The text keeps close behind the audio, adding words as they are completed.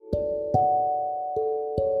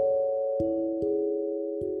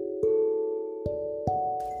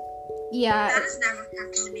Yeah. That has never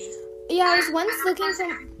happened to me. Yeah, I was once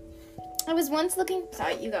looking.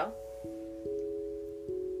 Sorry, you go.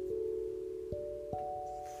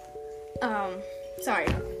 Sorry.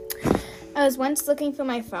 I was once looking for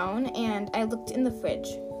my phone, and I looked in the fridge.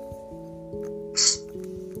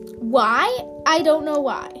 Why? I don't know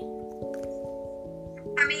why.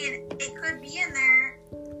 I mean, it could be in there.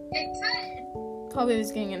 It could. Probably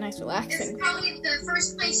was getting a nice relaxing. It's probably the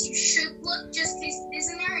first place you should look, just in case it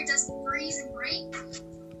is in there. It doesn't freeze and break.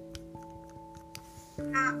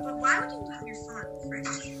 But why would you have your phone in the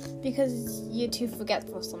fridge? Because you're too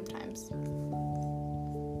forgetful sometimes.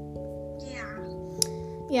 Yeah.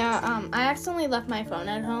 Yeah, I accidentally left my phone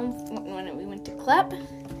at home when we went to CLEP.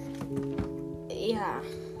 Yeah.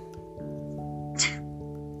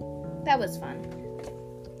 That was fun.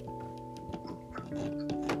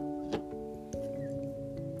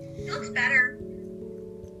 He looks better.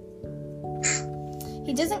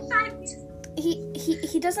 He doesn't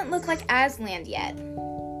he doesn't look like Aslan yet. I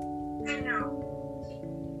know.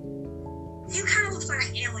 You kind of look like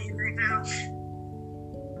an alien right now.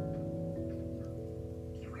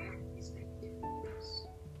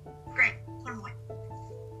 Great. Put him away.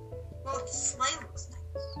 Well, the sleigh looks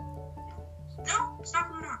nice. No, stop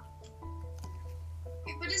going on.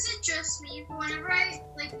 Okay, but is it just me? Whenever I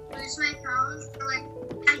lose my phone, or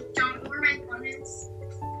I don't know where my phone is,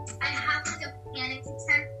 I have a panic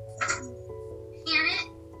attack.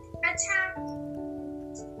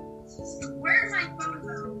 Where's my phone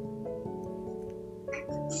though?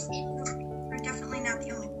 You're definitely not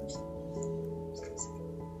the only person.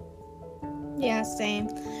 Yeah, same.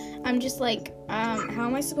 I'm just like, how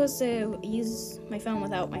am I supposed to use my phone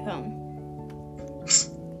without my phone?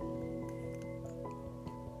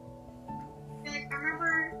 I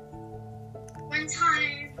remember one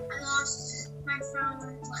time I lost my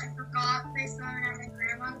phone, I forgot my phone at my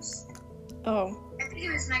grandma's. Oh. I think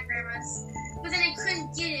it was my grandma's. But then I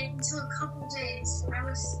couldn't get it until a couple days.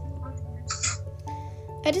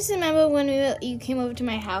 I just remember when you came over to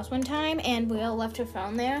my house one time and Brielle left her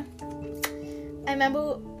phone there. I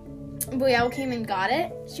remember Brielle came and got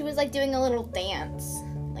it. She was doing a little dance.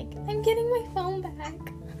 I'm getting my phone back.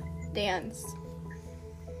 Dance.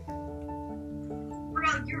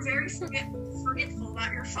 Brielle, you're very forgetful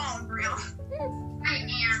about your phone, Brielle. I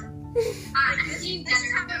am. This has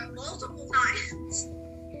happened multiple times.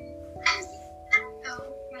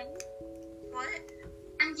 What?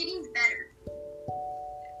 I'm getting better.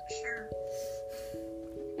 Sure.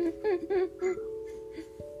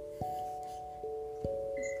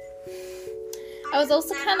 I was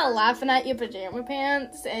also kind of laughing at your pajama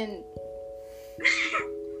pants, and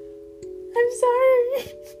I'm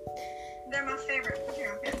sorry. They're my favorite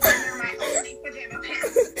pajama pants. They're my only pajama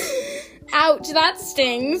pants. Ouch, that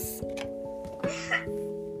stings.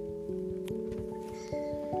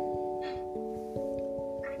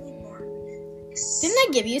 Didn't I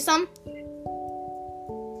give you some? They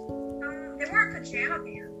weren't pajama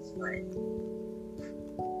pants, but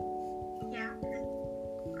yeah.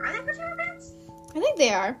 Are they pajama pants? I think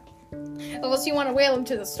they are. Unless you want to wear them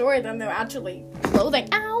to the store, then they're actually clothing.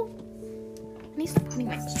 Ow! I need to stop putting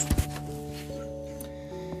my...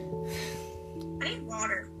 I need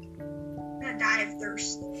water. I'm gonna die of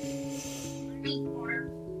thirst. I need water.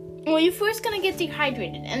 Well, you're first gonna get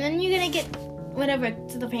dehydrated, and then you're gonna get whatever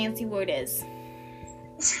the fancy word is.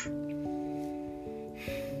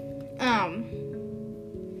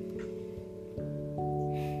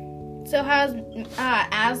 So how's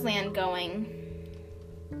Aslan going?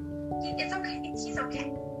 It's okay. He's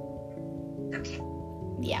okay. Okay.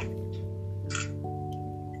 Yeah.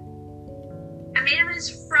 I made him his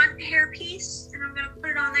front hairpiece, and I'm gonna put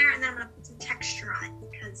it on there, and then I'm gonna put some texture on it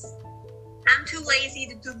because I'm too lazy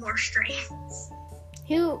to do more strands.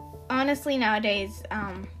 Honestly, nowadays,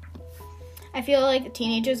 I feel like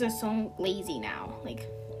teenagers are so lazy now.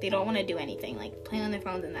 They don't want to do anything. Play on their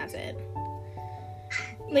phones and that's it.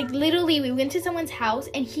 Literally, we went to someone's house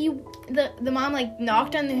and the mom,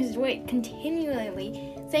 knocked on his door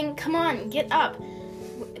continually saying, "Come on, get up.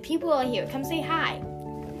 People are here. Come say hi."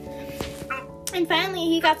 And finally,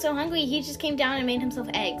 he got so hungry, he just came down and made himself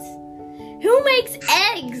eggs. Who makes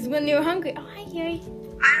eggs when they're hungry? Oh, hi, Gary.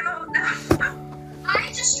 I don't know. I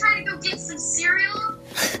just try to go get some cereal,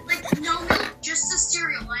 no milk, just the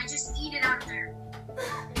cereal, and I just eat it out of there.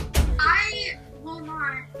 I will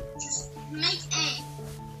not just make eggs.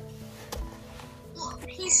 Well,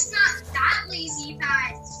 he's not that lazy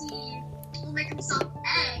that he will make himself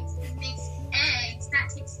eggs and makes eggs. That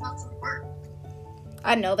takes lots of work.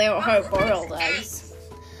 I know, they were hard-boiled eggs.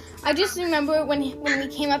 I just remember when we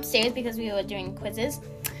came upstairs because we were doing quizzes,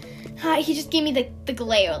 he just gave me the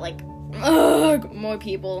glare, Ugh, more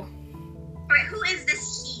people. Alright, who is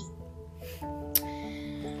this he?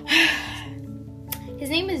 His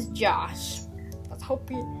name is Josh. Let's hope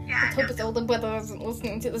his older brother isn't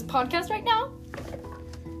listening to this podcast right now.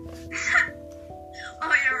 Oh,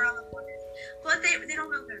 yeah, we're on the podcast. But they don't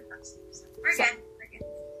know their first name, so we're good.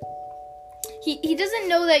 He doesn't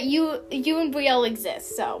know that you and Brielle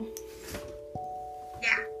exist, so.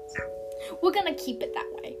 Yeah, so. We're gonna keep it that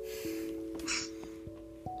way.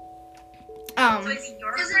 So is he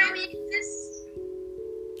your Does friend? that mean this?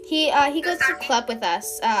 He goes to club with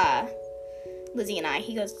us, Lizzie and I.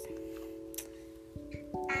 He goes.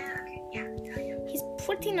 Okay, yeah. He's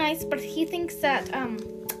pretty nice, but he thinks that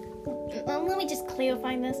let me just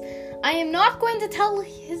clarify this. I am not going to tell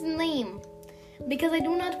his name because I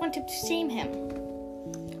do not want to shame him.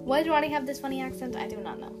 Why do I have this funny accent? I do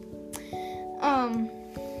not know.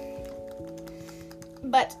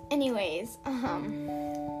 But anyways,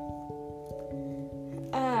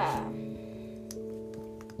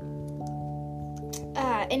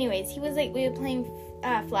 anyways, he was like, we were playing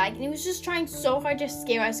flag, and he was just trying so hard to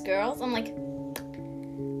scare us girls. I'm like,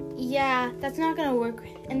 yeah, that's not gonna work.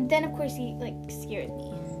 And then of course he like scared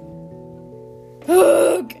me.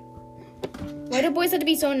 Ugh! Why do boys have to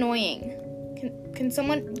be so annoying? Can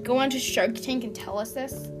someone go on to Shark Tank and tell us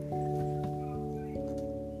this?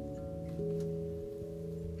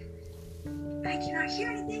 I cannot hear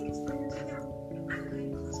anything. It's I'm going to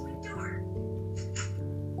close my door.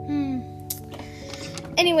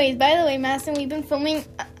 Anyways, by the way, Madison,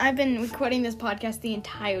 I've been recording this podcast the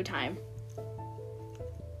entire time.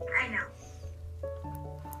 I know.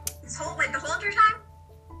 The whole entire time?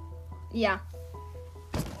 Yeah.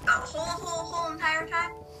 The whole entire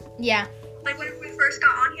time? Yeah. Like when we first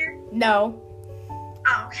got on here? No.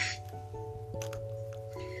 Oh, okay.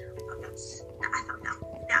 I thought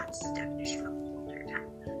that's the definition of the whole entire time.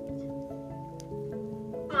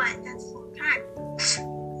 But that's a long time.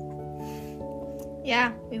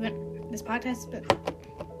 Yeah, this podcast, but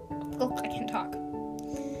look, I can't talk.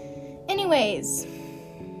 Anyways,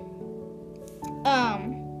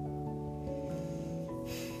 Aslan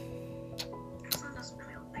doesn't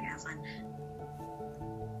really look like Aslan.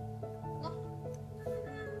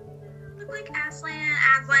 Look like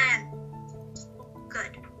Aslan.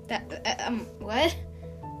 Good. What?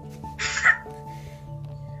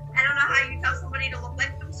 I don't know how you tell somebody to look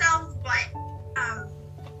like themselves, but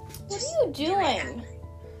What are you doing?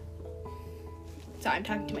 Sorry, I'm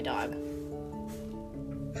talking to my dog.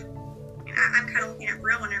 I'm kind of looking at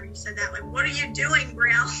Brielle whenever you said that. Like, what are you doing,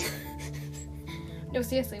 Brielle? No,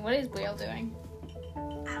 seriously, what is Brielle doing? I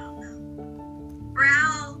don't know.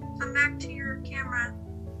 Brielle, come back to your camera.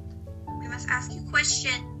 We must ask you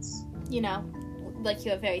questions. You know, like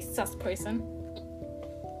you're a very sus person.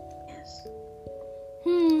 Yes.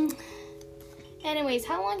 Anyways,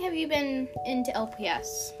 how long have you been into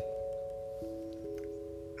LPS?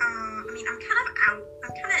 I mean, I'm kind of out.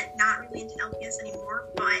 I'm kind of not really into LPS anymore,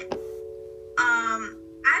 but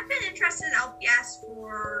I've been interested in LPS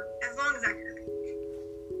for as long as I can remember.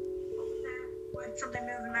 What was that? When something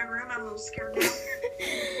moved in my room, I'm a little scared now.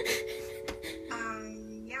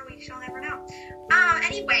 Yeah, we shall never know.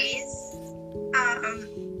 Anyways,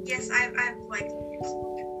 yes, I've liked LPS.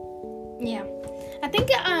 Yeah. I think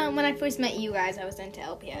when I first met you guys, I was into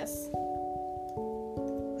LPS.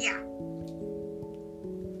 Yeah.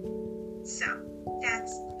 So,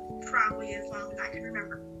 that's probably as long as I can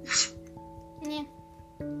remember. Yeah.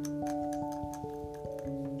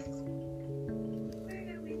 What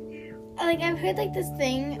do we do? Like, I've heard, like, this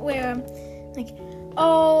thing where, like,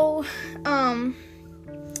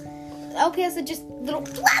 LPS are just little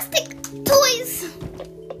plastic toys!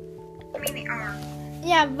 I mean, they are.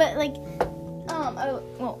 Yeah, but, like,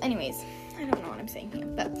 well, anyways, I don't know what I'm saying here,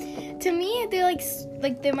 but to me, they're, like,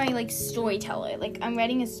 they're my, like, storyteller. Like, I'm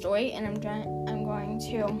writing a story, and I'm going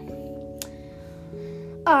to,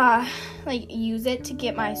 like, use it to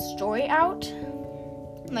get my story out.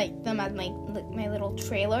 Like, them as my little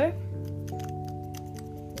trailer.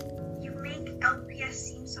 You make LPS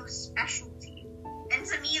seem so special to you. And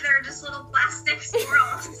to me, they're just little plastic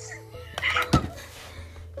squirrels.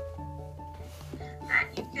 that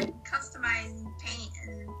you can customize and paint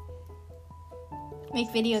and Make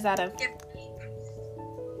videos out of. give.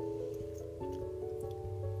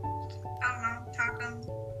 I don't know, talk them.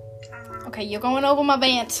 I don't know. Okay, you're going over my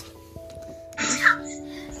rant.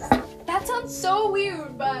 That sounds so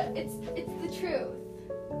weird, but it's the truth.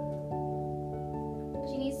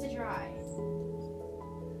 She needs to dry.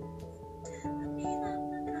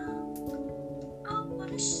 Oh,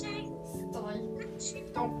 what a shame.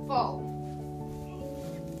 Don't fall.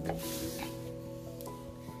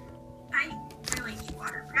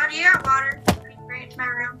 got water? Can you bring it to my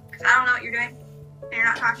room? Because I don't know what you're doing. And you're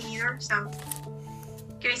not talking either, so.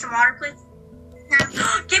 Give me some water, please.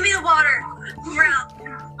 Give me the water! Bro,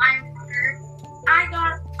 I'm water. I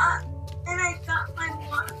got up and I got my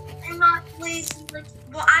water. I'm not lazy like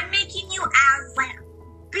well, I'm making you Aslan.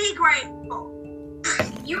 Be grateful.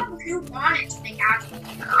 you wanted to make Aslan.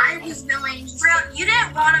 I was willing to. Bro, you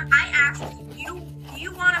didn't want to. I asked you, do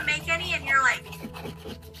you want to make any? And you're like,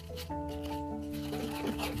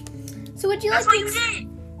 So would you that's like what to you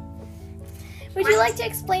did. would you like to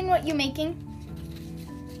explain what you're making?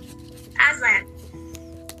 Aslan.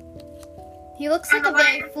 He looks like a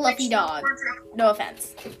very fluffy dog. No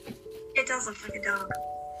offense. It does look like a dog.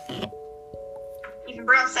 Even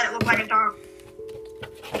Braille said it looked like a dog.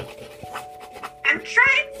 I'm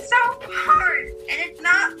trying so hard, and it's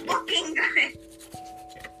not looking good.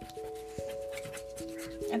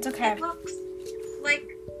 It's okay. It looks like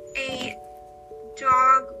a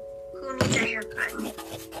dog who needs a haircut.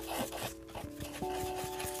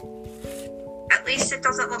 At least it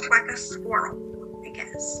doesn't look like a squirrel, I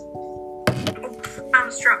guess. Oops,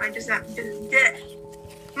 I'm strong. I just have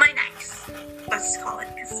my knife. Let's call it,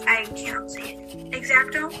 because I cannot say it.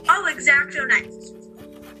 Exacto? Oh, Exacto knife.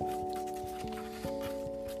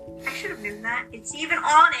 I should have known that. It's even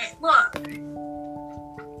on it. Look.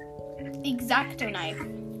 Exacto knife.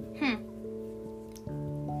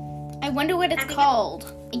 I wonder what it's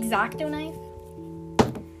called. Exacto knife?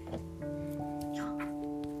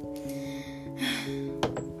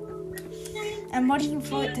 I'm waiting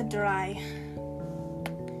for it to dry.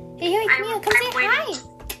 Hey, Harry, come here. Come say hi.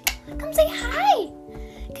 Come say hi.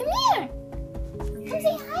 Come here. Come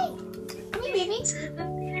say hi. Come here, baby.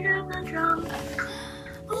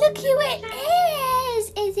 Look who it is.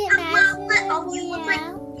 Is it Magnolia? Oh,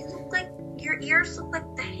 you look like your ears look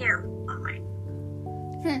like the hair on mine.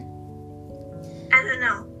 I don't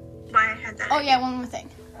know why I had that. Oh yeah, one more thing.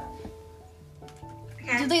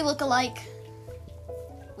 Okay. Do they look alike?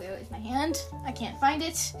 Where is my hand? I can't find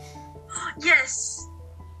it. Yes,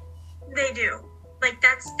 they do. Like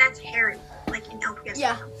that's Harry, like in LPS.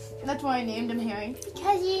 Yeah, that's why I named him Harry.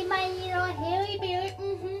 Because he's my little Harry bear.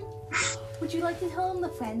 Would you like to tell him the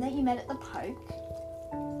friend that you met at the park?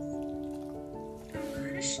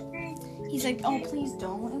 He's like, oh, please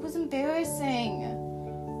don't. It was embarrassing.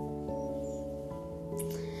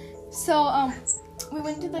 So, we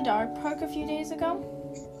went to the dog park a few days ago.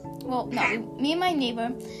 Well, no, me and my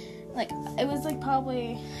neighbor, like, it was like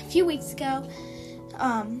probably a few weeks ago.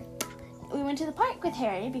 We went to the park with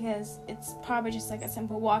Harry because it's probably just like a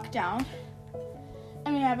simple walk down.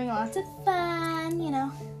 And we were having lots of fun, you know,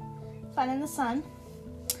 fun in the sun.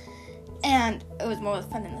 And it was more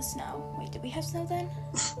fun in the snow. Wait, did we have snow then?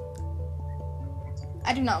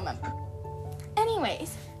 I do not remember.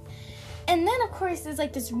 Anyways. And then, of course, there's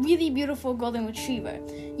like this really beautiful golden retriever,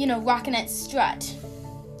 you know, rocking its strut.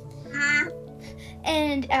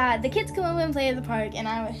 And the kids come over and play at the park, and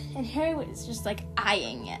Harry was just like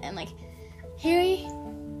eyeing it, and like, Harry,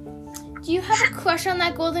 do you have a crush on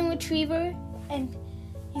that golden retriever? And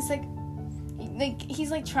he's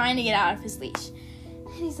like trying to get out of his leash,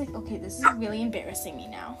 and he's like, okay, this is really embarrassing me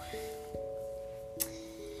now.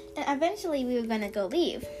 And eventually, we were gonna go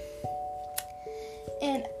leave.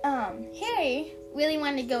 And Harry really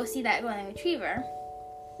wanted to go see that golden retriever.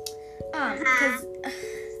 Because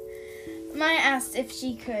Maya asked if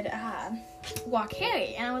she could walk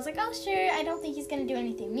Harry, and I was like, oh sure, I don't think he's gonna do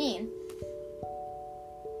anything mean.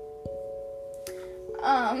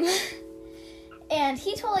 And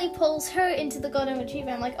he totally pulls her into the golden retriever.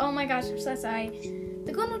 I'm like, oh my gosh, I'm so sorry.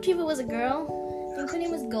 The golden retriever was a girl. I think her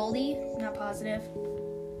name was Goldie. I'm not positive.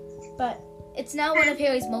 But it's now one of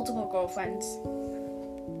Harry's multiple girlfriends.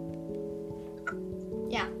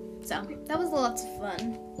 Yeah, so that was lots of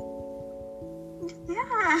fun.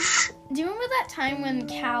 Yeah. Do you remember that time when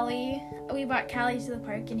we brought Callie to the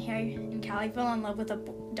park and Harry and Callie fell in love with a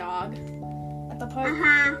dog at the park?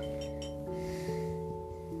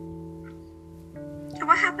 So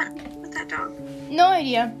what happened with that dog? No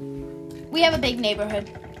idea. We have a big neighborhood.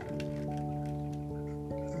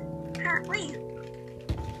 Apparently.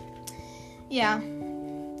 Yeah.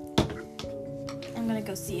 I'm gonna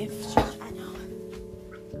go see if she's dry now.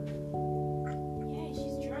 Yeah,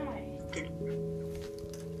 she's dry.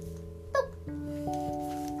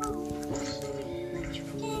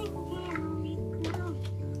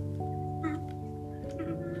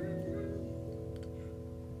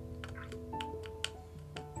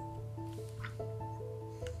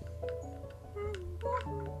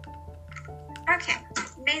 Okay,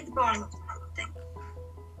 made the bottom of the thing.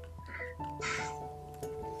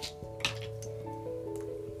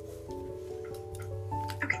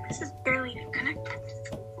 Okay, this this is barely even connected.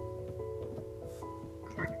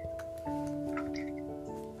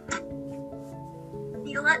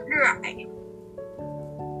 You let dry.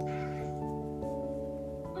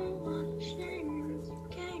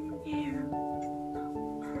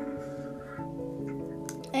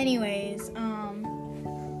 Anyways,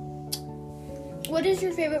 what is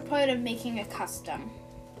your favorite part of making a custom?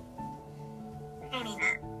 Painting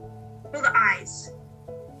it. Well, the eyes.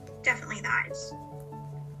 Definitely the eyes.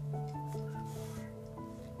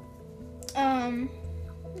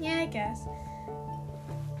 Yeah, I guess.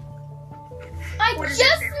 I What is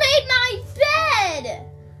just your made my bed!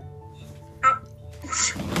 Oh.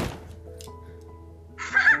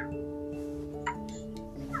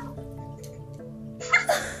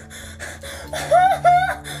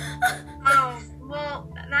 Oh, well,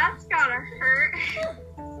 that's gotta hurt.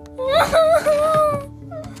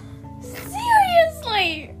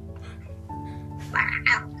 Seriously?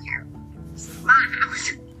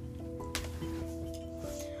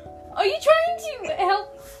 Are you trying to help?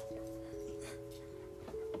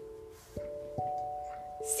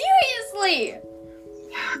 Seriously?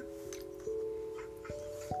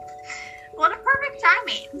 What a perfect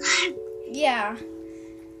timing. Yeah.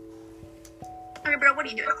 Okay, bro, what are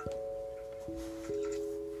you doing?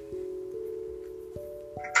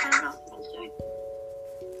 I don't know what I'm doing.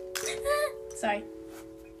 Sorry.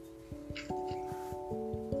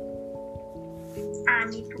 I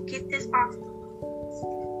need to get this off.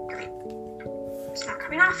 Okay. It's not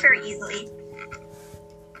coming off very easily.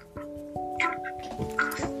 Come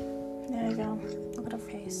off. There you go. Look at her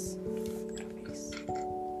face. Look at her face.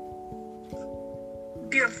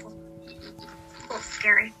 Beautiful. A little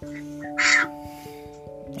scary.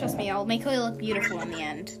 Trust me, I'll make her look beautiful in the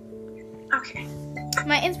end. Okay.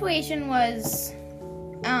 My inspiration was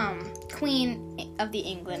Queen of the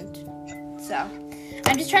England. So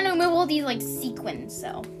I'm just trying to remove all these like sequins,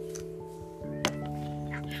 so.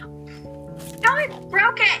 No, I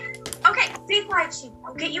broke it. Okay, be quiet, sheep.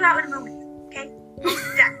 I'll get you out in a moment. Okay?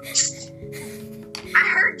 I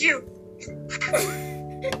heard you.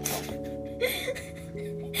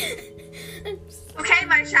 Okay,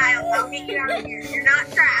 my child, I'll get you out of here. You're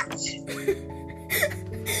not trapped.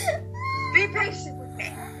 Be patient with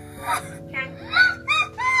me. Okay?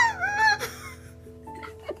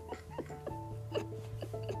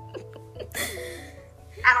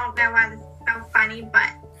 I don't know why this is so funny, but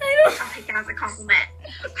I'll take it as a compliment.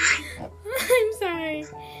 I'm sorry.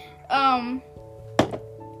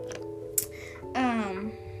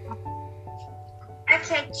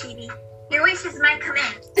 Okay, Cheaty. Your wish is my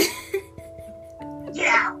command. Get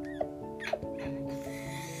out.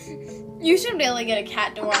 You should really get a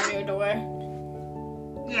cat door on your door.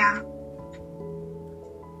 Yeah.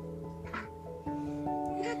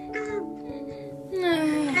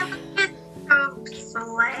 Oh,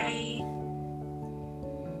 sleigh.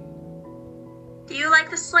 Do you like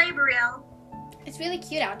the sleigh, Brielle? It's really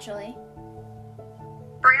cute, actually.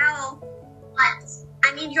 Brielle, what?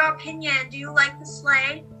 I need your opinion. Do you like the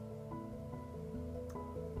sleigh?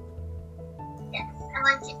 Yes, I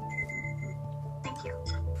like it. Thank you.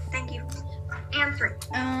 Thank you. Answer.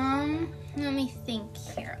 Let me think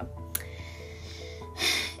here.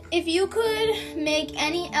 If you could make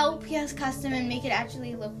any LPS custom and make it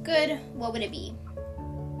actually look good, what would it be?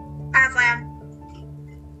 Aslan.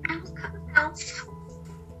 Oh,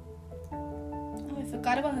 I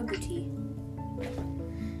forgot about her booty.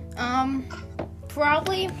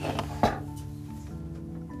 Probably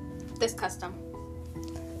this custom.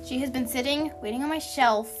 She has been sitting, waiting on my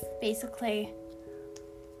shelf, basically,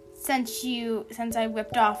 since I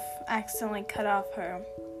accidentally cut off her,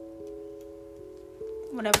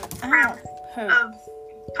 whatever, I don't know, her, Of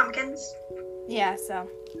pumpkins. yeah, so.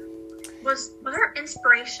 Was her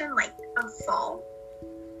inspiration like of fall?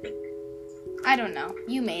 Like, I don't know,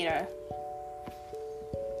 you made her.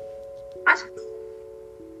 what?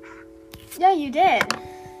 Yeah, you did.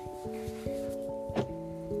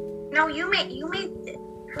 No, you made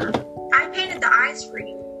her. I painted the eyes for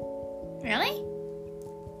you. Really?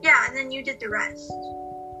 Yeah, and then you did the rest.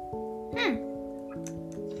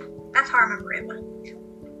 That's how I remember it went.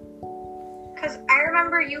 Because I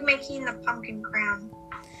remember you making the pumpkin crown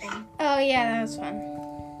thing. Oh yeah, that was fun.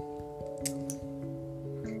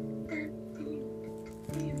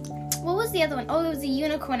 What was the other one? Oh, it was the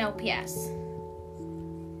unicorn LPS.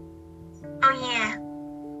 Oh yeah.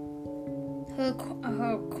 Her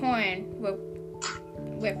corn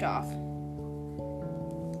whipped off.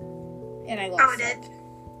 And I lost Oh, it did?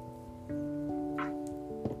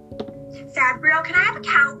 Fabriel, can I have a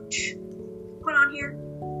couch put on here?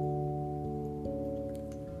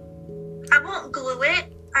 I won't glue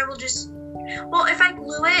it, I will just, well, if I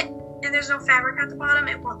glue it and there's no fabric at the bottom,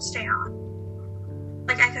 it won't stay on.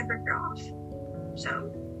 Like, I could rip it off.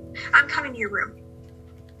 So, I'm coming to your room.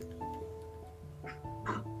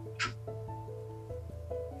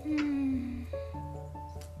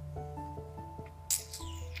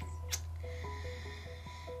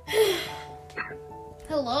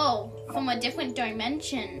 Hello, from a different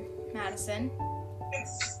dimension, Madison.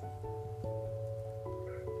 Yes.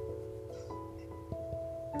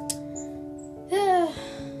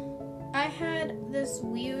 I had this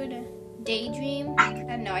weird daydream. I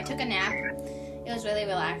don't know, I took a nap. It was really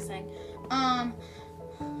relaxing. On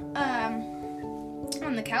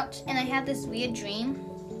the couch, and I had this weird dream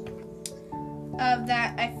of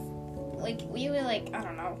that we were like, I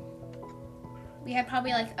don't know. We had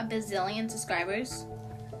probably like a bazillion subscribers.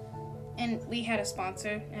 And we had a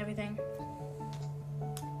sponsor and everything.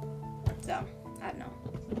 So, I don't know.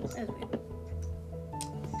 It was weird.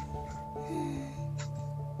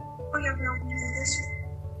 Oh, yeah, we're opening this.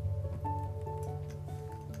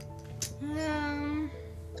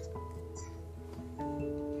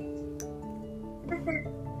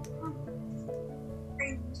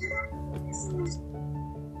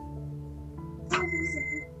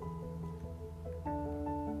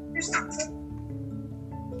 There's something.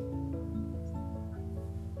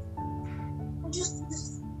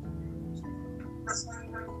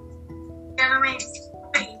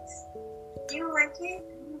 Do you like it?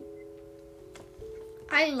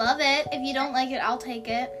 I love it. If you don't like it, I'll take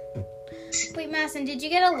it. Wait, Madison, did you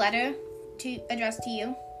get a letter addressed to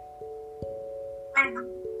you? I don't know.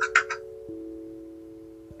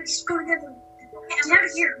 Let's just go together. Okay, I'm out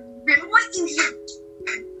of here. I'm waiting here.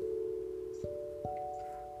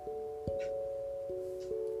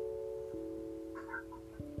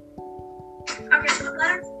 Okay, so the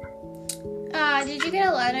letter. Did you get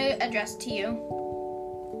a letter addressed to you?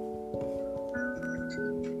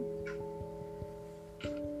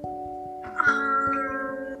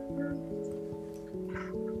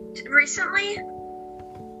 Recently?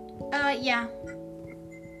 Yeah.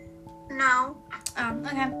 No. Oh,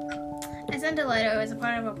 okay. I sent a letter as a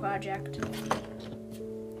part of a project.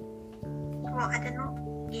 Well, I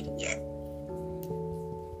didn't get it yet.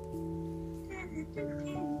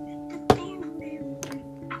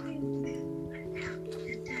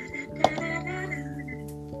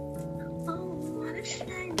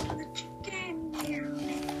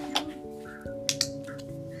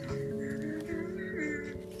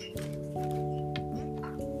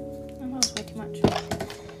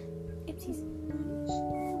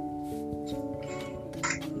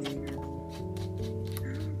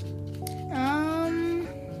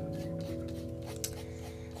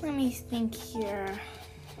 Let me think here.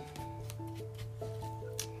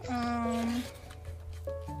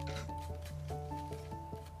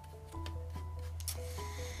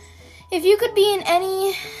 If you could be in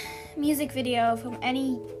any music video from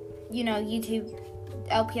any, YouTube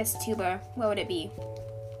LPS tuber, what would it be?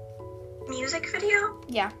 Music video?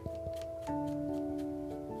 Yeah.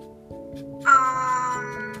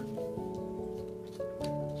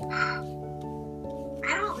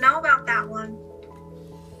 I don't know about that one.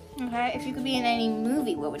 Okay, if you could be in any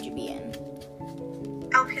movie, what would you be in?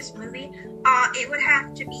 LPS movie? It would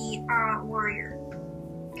have to be Warrior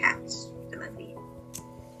Cats, the movie.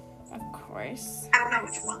 Of course. I don't know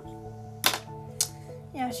which one.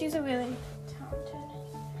 Yeah, she's a really talented.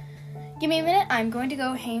 Give me a minute. I'm going to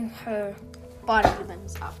go hang her body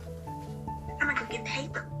ribbons up. I'm gonna go get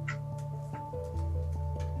paper.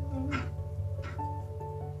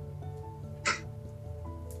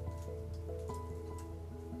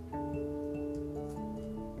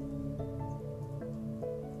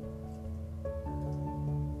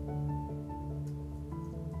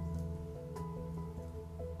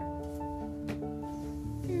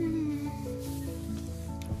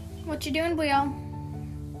 What you doing, Brielle?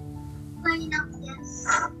 Cleaning up, yes.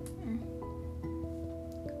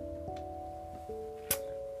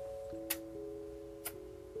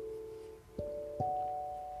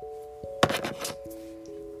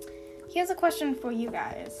 Here's a question for you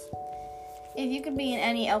guys. If you could be in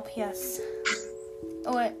any LPS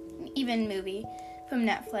or even movie from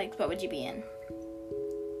Netflix, what would you be in?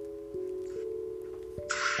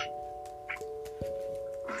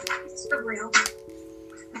 It's for real.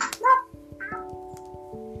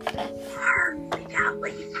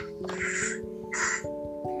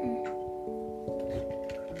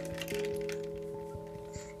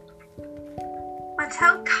 Let's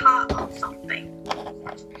have caught on something.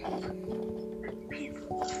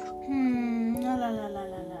 La la la la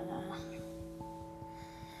la la la.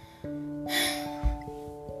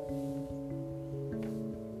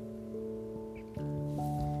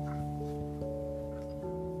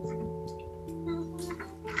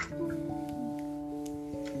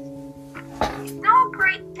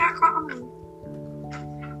 Story.com.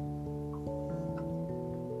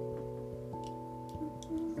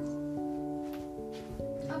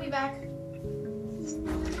 I'll be back.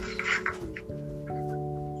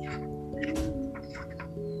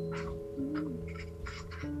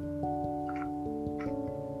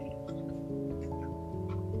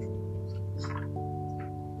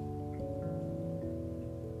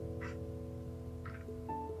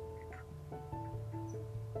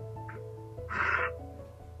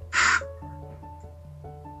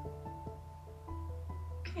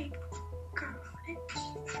 Okay, got it.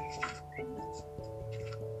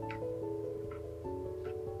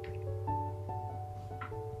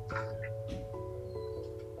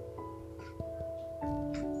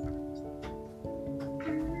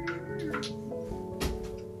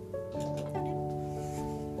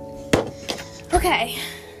 Okay.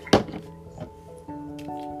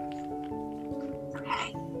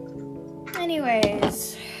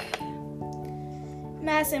 Anyways,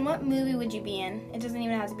 Madison, what movie would you be in? It doesn't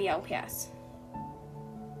even have to be LPS.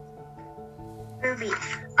 Movie.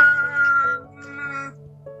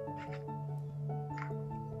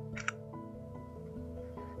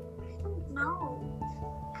 No.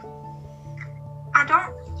 I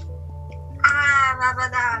don't.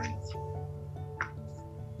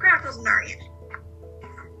 Chronicles of Narnia.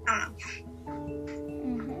 I don't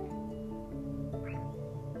know.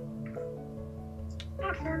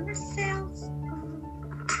 Not for myself.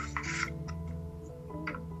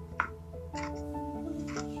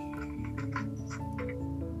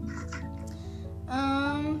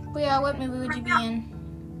 But yeah, what movie would you be in?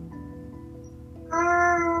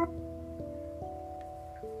 I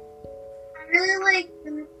really like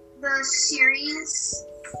the series,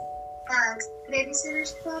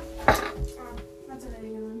 Babysitter's Club. That's a very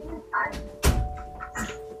good one. I'm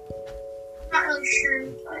not really sure,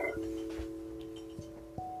 but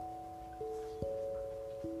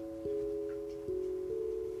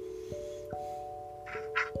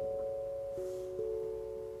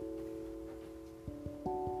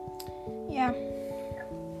Yeah.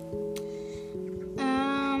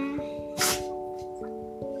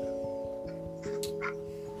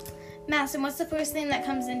 Madison, what's the first thing that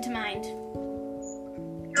comes into mind?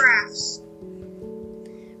 Giraffes.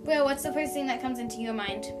 Will, what's the first thing that comes into your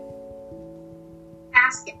mind?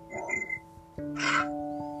 Basketball.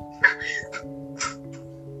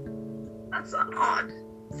 That's an odd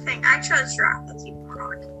thing. I chose giraffe. That's even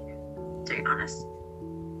more odd, to be honest.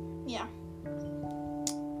 Yeah.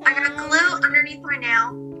 I got glue underneath my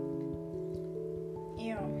nail.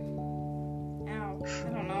 Ew. Ow. I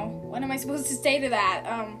don't know. What am I supposed to say to that?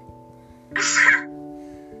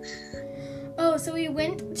 Oh, so we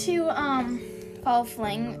went to Fall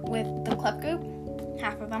Fling with the club group,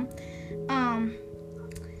 half of them.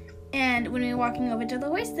 And when we were walking over to the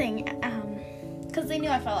horse thing, because they knew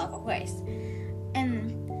I fell off a horse,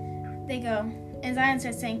 and they go, and Zion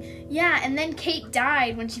starts saying, "Yeah," and then Kate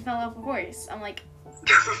died when she fell off a horse. I'm like,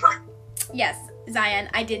 "Yes, Zion,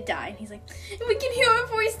 I did die." And he's like, "We can hear her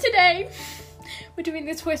voice today. We're doing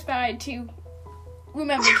this horse ride to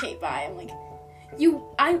remember Kate by." I'm like,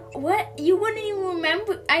 what? You wouldn't even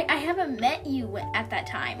remember. I haven't met you at that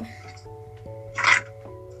time.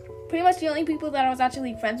 Pretty much the only people that I was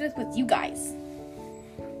actually friends with was you guys.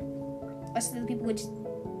 Rest of the people would just,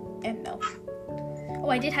 and no. Oh,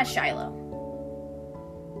 I did have Shiloh.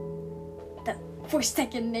 The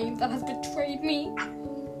forsaken name that has betrayed me.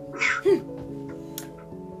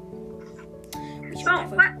 So,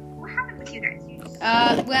 what happened with you guys?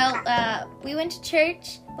 We went to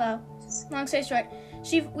church. Well, long story short,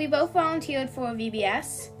 we both volunteered for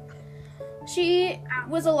VBS. She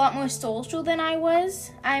was a lot more social than I was.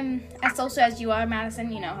 I'm as social as you are,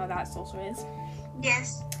 Madison. You know how that social is.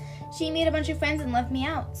 Yes. She made a bunch of friends and left me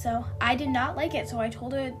out, so I did not like it. So I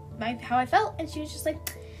told her how I felt, and she was just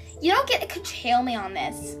like, "You don't get to curtail me on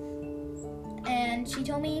this." And she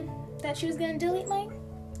told me that she was gonna delete my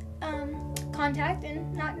contact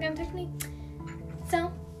and not contact me.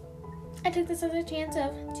 So I took this as a chance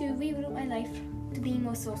to reboot my life to being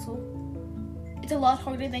more social. It's a lot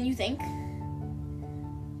harder than you think.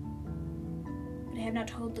 But I have not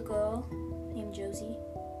told the girl named Josie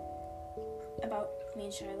about me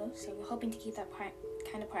and Shiloh, so we're hoping to keep that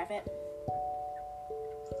kind of private.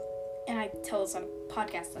 And I tell this on a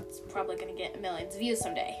podcast that's probably going to get millions of views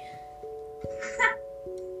someday.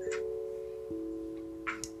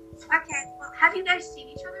 Okay, well, have you guys seen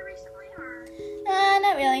each other recently, or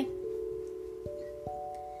Not really.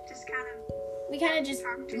 just kind of? We kind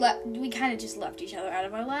of just left each other out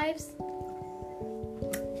of our lives.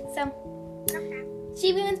 So Okay.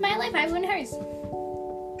 she ruins my life, I ruin hers.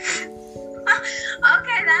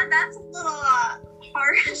 Okay, that's a little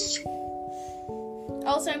harsh.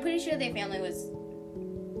 Also, I'm pretty sure their family was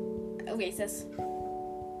racist.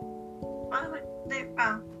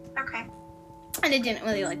 Okay. And I didn't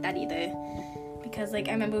really like that either. Because, like,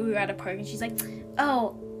 I remember we were at a park and she's like,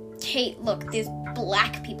 oh, Kate, look, there's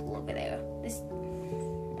black people over there. This,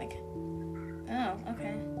 like, oh,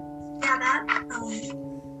 okay. Yeah, that's not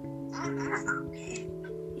okay.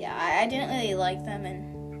 Yeah, I didn't really like them, and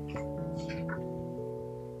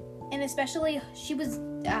especially she was.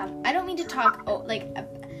 I don't mean to talk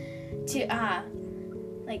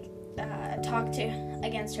talk to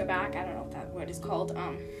against her back. I don't know what that word is called.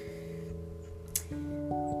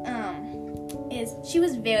 Is she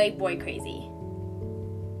was very boy crazy.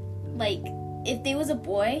 Like, if there was a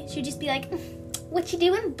boy, she'd just be like, "What you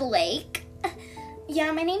doing, Blake?"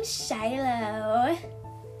 Yeah, my name's Shiloh.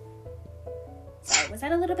 Sorry, was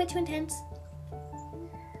that a little bit too intense?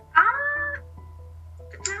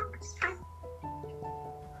 No, it's fine.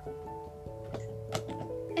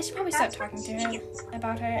 I should probably start talking to her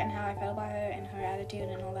about her and how I felt about her and her attitude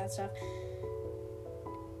and all that stuff.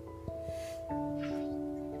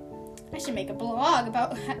 I should make a blog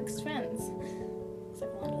about ex-friends. It's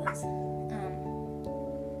like one of those.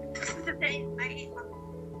 The thing, I hate them.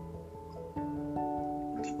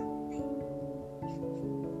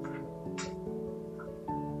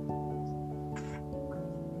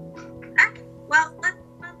 Okay, well, let's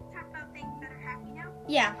talk about things that are happy now.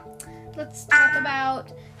 Yeah, let's talk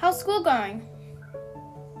about how's school going.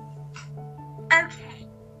 Okay.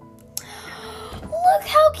 Look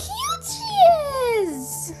how cute she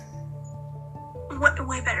is!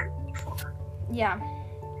 Way better than before. Yeah.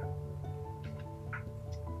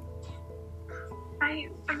 I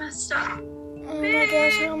messed up. Oh my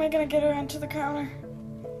gosh, how am I gonna get her onto the counter?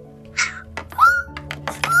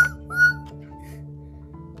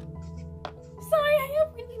 Sorry, I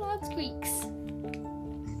have really loud squeaks.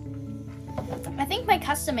 I think my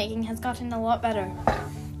custom making has gotten a lot better.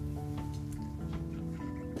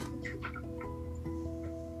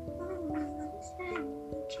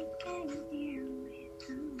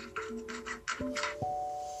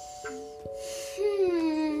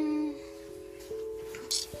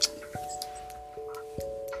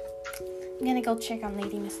 I'm gonna go check on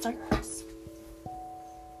Lady Mister.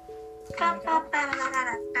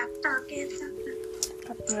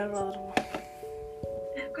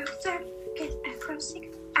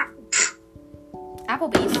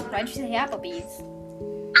 Applebee's. Why'd you say Applebee's?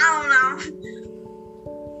 I don't know.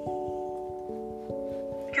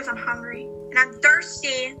 Because I'm hungry. And I'm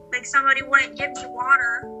thirsty. Like somebody wouldn't give me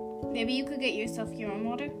water. Maybe you could get yourself your own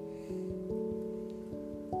water?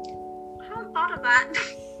 I haven't thought of that.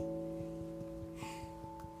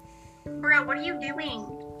 Bro, what are you doing?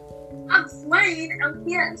 I'm playing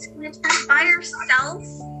LPS. By yourself?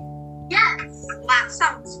 Yes. That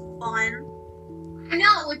sounds fun. I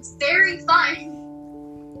know, it's very fun.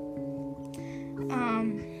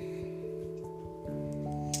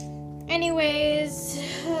 Anyways,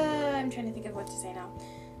 I'm trying to think of what to say now.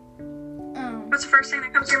 What's the first thing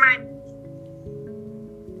that comes to your mind?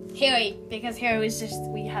 Harry, because Harry was just,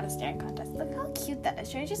 we had a staring contest. Look how cute that is.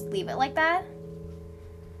 Should I just leave it like that?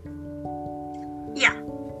 Yeah.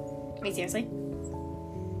 Wait, seriously?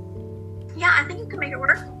 Yeah, I think you can make it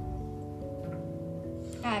work.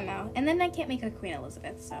 I don't know. And then I can't make a Queen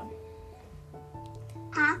Elizabeth, so.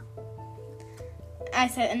 Huh? I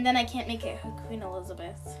said, and then I can't make it a Queen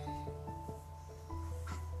Elizabeth.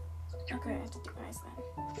 Okay, I have to do eyes then.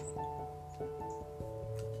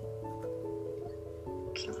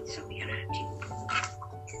 Okay, so we gotta do.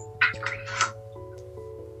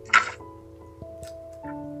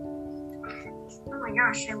 Oh my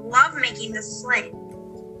gosh, I love making this slate.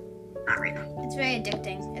 Not right now. It's very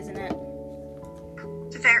addicting, isn't it?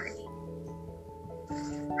 It's very.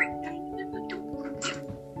 Right.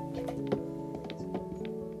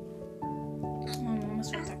 Oh, I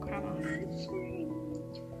almost put that crown on.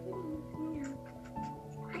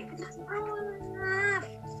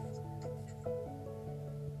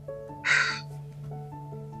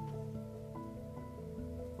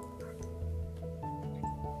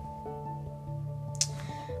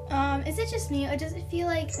 Is it just me, or does it feel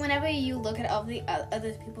like whenever you look at all the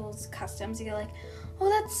other people's customs, you're like, oh,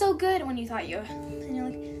 that's so good, when you thought you, and you're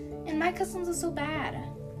like, and my customs are so bad.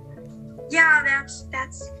 Yeah, that's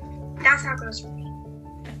how it goes for me.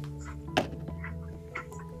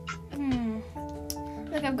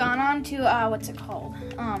 Like, I've gone on to, what's it called?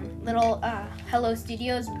 Little, Hello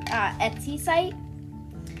Studios, Etsy site.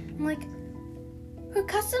 I'm like, her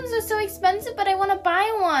customs are so expensive, but I want to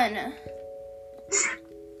buy one.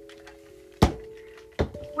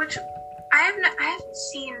 Which I I haven't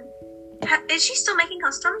seen. Is she still making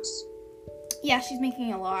customs? Yeah, she's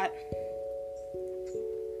making a lot.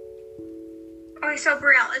 Okay, so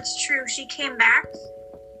Brielle, it's true. She came back.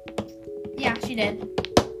 Yeah, she did.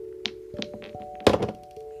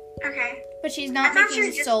 Okay. But she's not I thought she making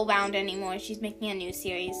was just- Soulbound anymore. She's making a new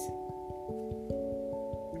series.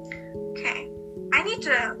 Okay. I need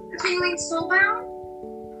to. Continuing Soulbound?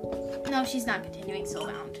 No, she's not continuing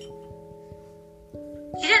Soulbound.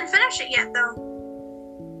 She didn't finish it yet, though.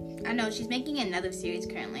 I know, she's making another series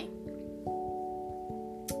currently.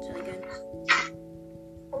 It's really good.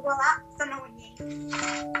 Well, that's annoying.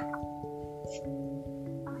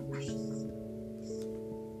 Oh my gosh.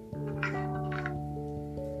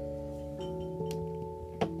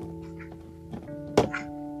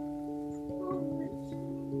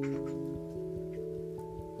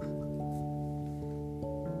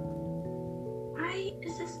 Why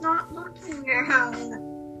is this not looking good?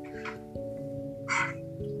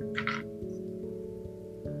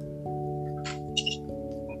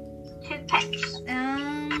 Toothpicks.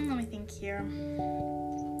 Let me think here.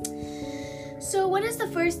 So, what is the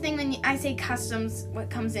first thing when I say customs? What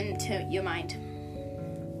comes into your mind?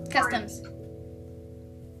 Customs.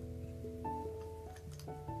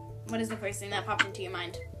 What is the first thing that popped into your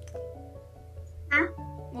mind? Huh?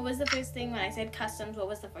 What was the first thing when I said customs? What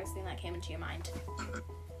was the first thing that came into your mind?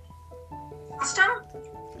 Custom?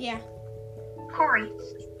 Yeah, Corey.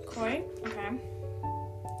 Corey. Okay.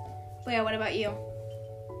 Well, yeah. What about you?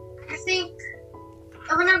 I think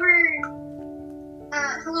whenever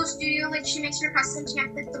Hello Studio, like she makes her custom, she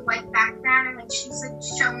has like the white background and like she's like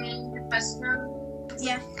showing the custom.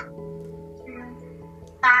 Yeah.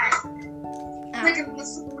 That Oh. like a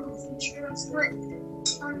missing feature of split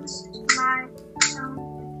on my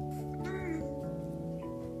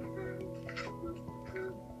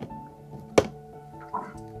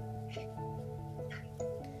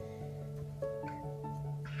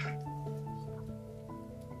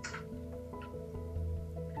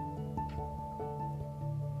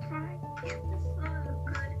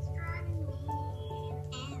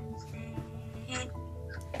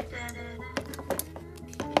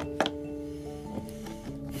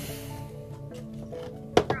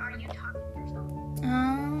Are you talking to yourself?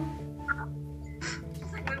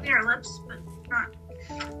 She's like moving her lips, but not.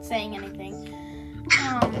 Saying anything.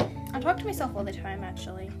 I talk to myself all the time,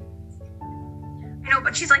 actually. I know,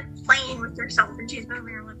 but she's like playing with herself and she's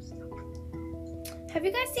moving her lips. Have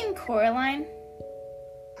you guys seen Coraline?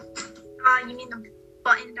 You mean the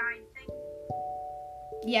button dyed thing?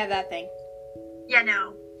 Yeah, that thing. Yeah,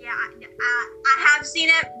 no. Yeah, I have seen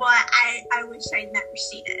it, but I wish I'd never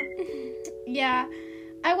seen it. Yeah.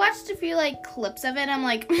 I watched a few, like, clips of it. I'm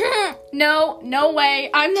like, no way.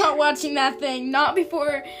 I'm not watching that thing. Not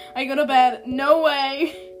before I go to bed. No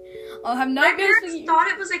way. I'll have My nightmares for parents you. thought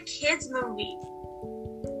it was a kid's movie.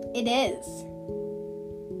 It is.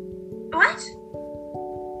 What?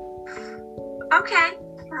 Okay.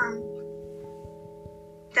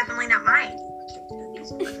 Definitely not mine.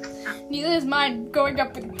 Neither is mine growing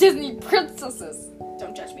up with Disney princesses.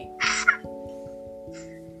 Don't judge me.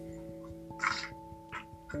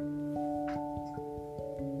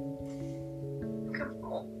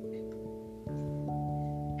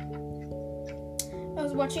 I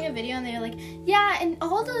was watching a video and they were like, yeah, and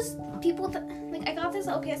all those people that, like, I got this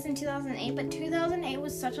LPS in 2008, but 2008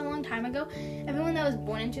 was such a long time ago. Everyone that was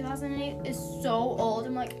born in 2008 is so old.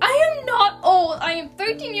 I'm like, I am not old. I am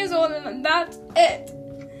 13 years old and that's it.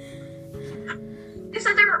 They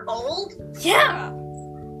said they were old? Yeah.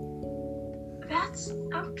 That's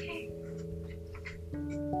okay.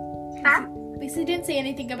 That? At least they didn't say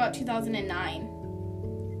anything about 2009.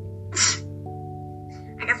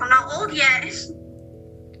 I guess I'm not old yet.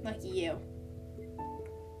 Lucky you.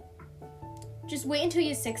 Just wait until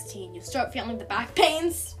you're 16. You'll start feeling the back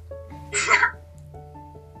pains.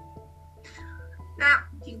 That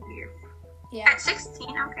would be weird. Yeah. At 16,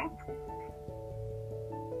 okay.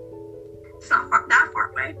 It's not that far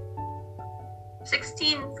away.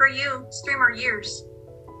 16 for you, it's 3 more years.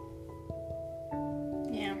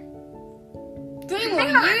 Yeah. 3 more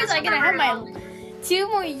years? I gotta have my 2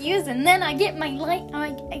 more years and then I get my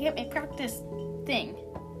I get my practice thing.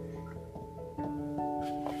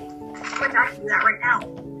 Which I can do that right now.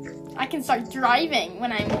 I can start driving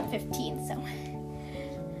when I'm 15, so.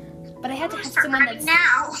 But I had to have Start someone driving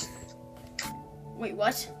that's. now. Wait,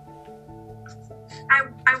 what?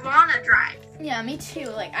 I want to drive, Yeah, me too.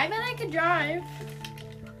 Like, I bet I could drive.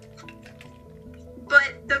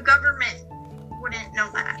 but the government wouldn't know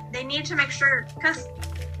that. They need to make sure, because you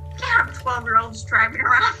can't have 12-year-olds driving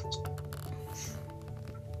around.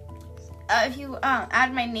 If you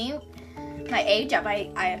add my name my age up.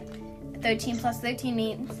 I 13 plus 13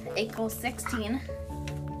 means equals 16.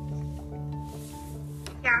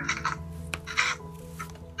 Yeah.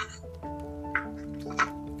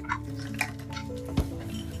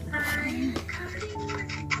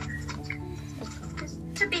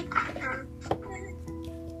 To be.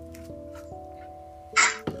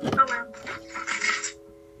 Oh well.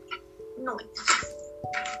 No.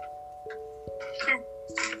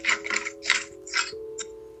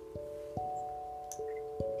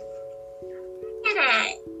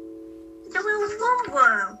 The little Volvo.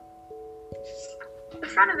 The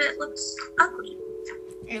front of it looks ugly.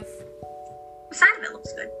 Oof. The side of it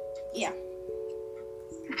looks good. Yeah.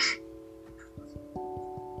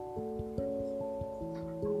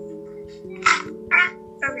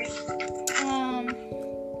 Okay.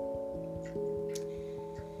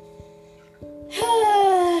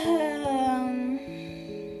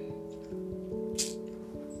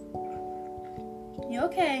 You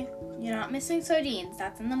okay? You're not missing sardines.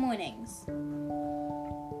 That's in the mornings.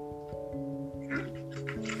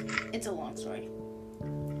 It's a long story.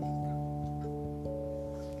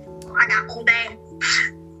 I got all day.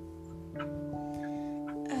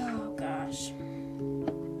 Oh gosh.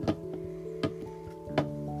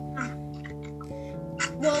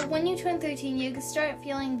 Well, when you turn 13, you can start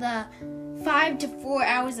feeling the 5 to 4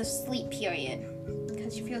 hours of sleep period.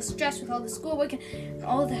 Because you feel stressed with all the schoolwork and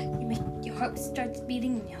all that. Your heart starts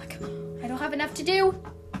beating and you're like, I don't have enough to do.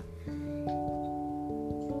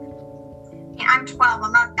 Yeah, I'm 12.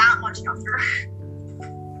 I'm not that much younger.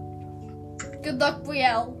 Good luck,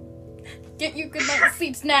 Brielle. Get your good night's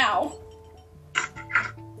sleeps now.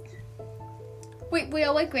 Wait,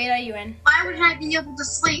 Brielle, what grade are you in? Why wouldn't I be able to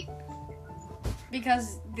sleep?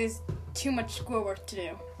 Because there's too much schoolwork to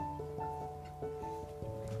do.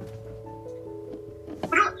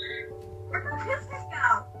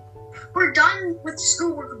 We're done with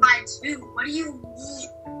schoolwork by 2. What do you mean?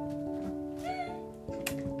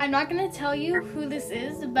 I'm not going to tell you who this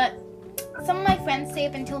is, but some of my friends stay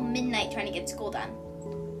up until midnight trying to get school done.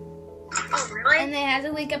 Oh, really? And they have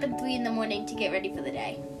to wake up at 3 in the morning to get ready for the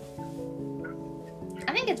day.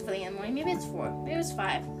 I think it's 3 in the morning. Maybe it's 4. Maybe it's 5.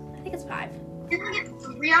 I think it's 5. You're gonna get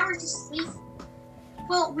 3 hours of sleep?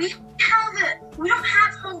 Well, we don't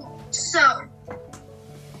have homework, so.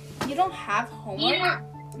 You don't have homework? Yeah.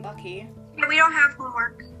 Lucky. Yeah, we don't have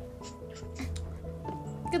homework.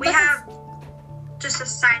 Good We luck. have just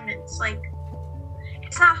assignments. Like,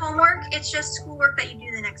 it's not homework, it's just schoolwork that you do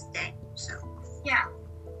the next day. So, Yeah.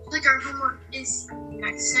 Like our homework is the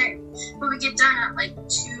next day. But we get done at like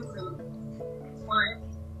 2 or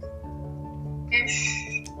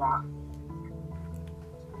 1-ish.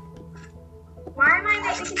 why am I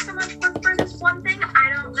making so much work for this one thing?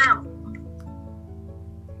 I don't know.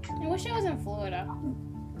 I wish I was in Florida.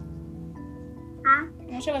 Huh?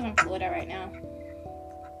 I wish I was in Florida right now.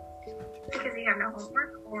 Because you have no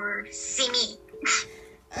homework, or see me?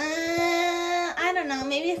 I don't know.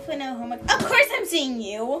 Maybe if we no homework. Of course I'm seeing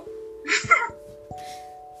you.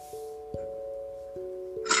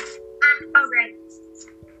 Oh, great.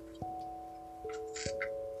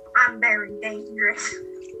 I'm very dangerous.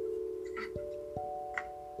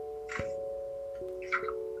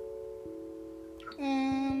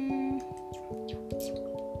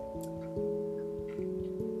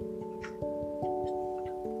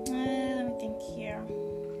 Let me think here.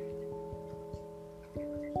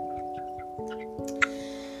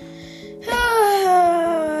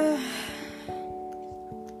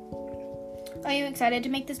 Are you excited to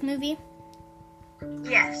make this movie?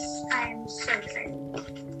 Yes, I am so excited.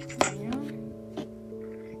 Yeah.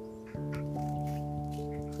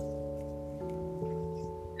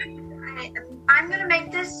 I'm gonna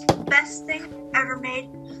make this best thing ever made.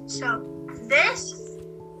 So this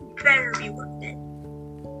better be worth it.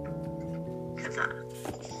 Cause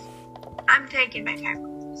I'm taking my time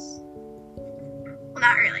with this. Well,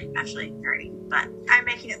 not really, actually, already, but I'm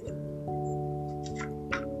making it work.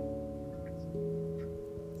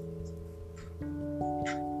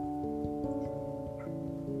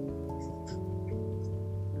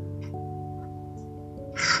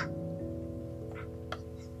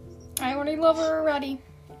 I already love her already.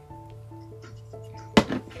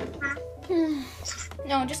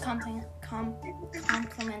 No, just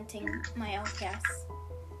complimenting my outcast.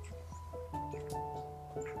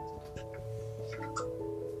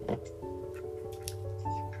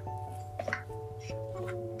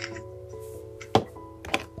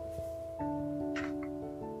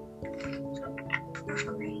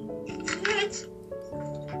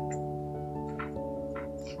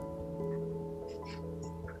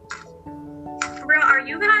 Real, are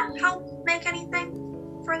you gonna help make anything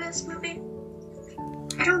for this movie?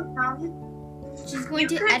 I don't know. She's going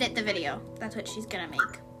to edit the video. That's what she's gonna make.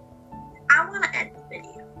 I want to edit the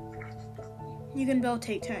video. You can both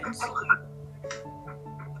take turns.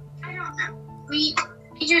 I don't know. We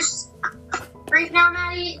just right now,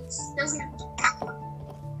 Maddie. It doesn't.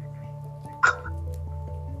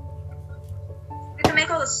 We can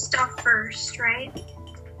make all the stuff first, right?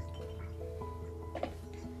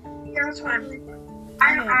 That's what I'm thinking.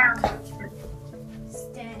 I don't know.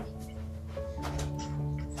 Stay.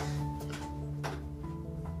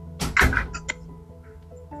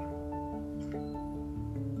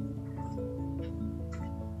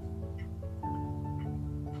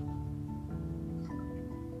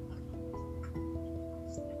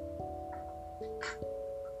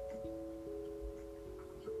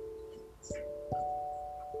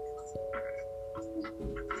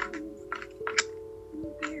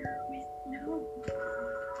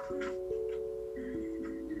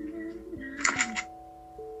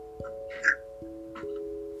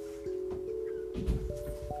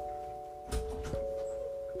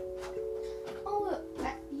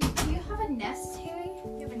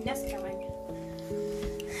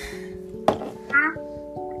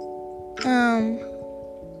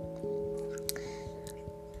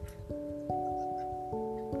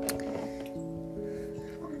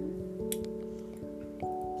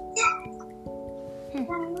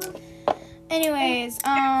 Anyways,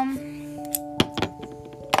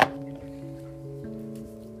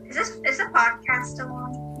 Is the podcast still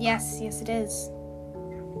on? yes, it is.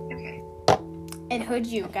 Okay. It heard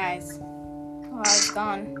you guys while I was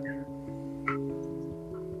gone.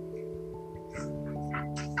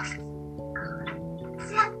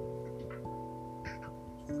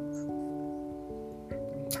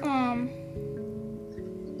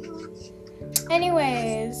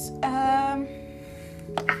 Anyways,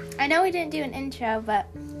 I know we didn't do an intro, but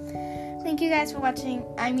thank you guys for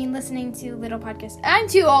listening to Little Podcast. I'm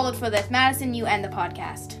too old for this. Madison, you end the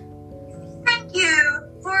podcast. Thank you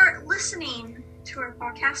for listening to our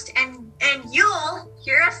podcast, and you'll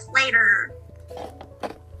hear us later.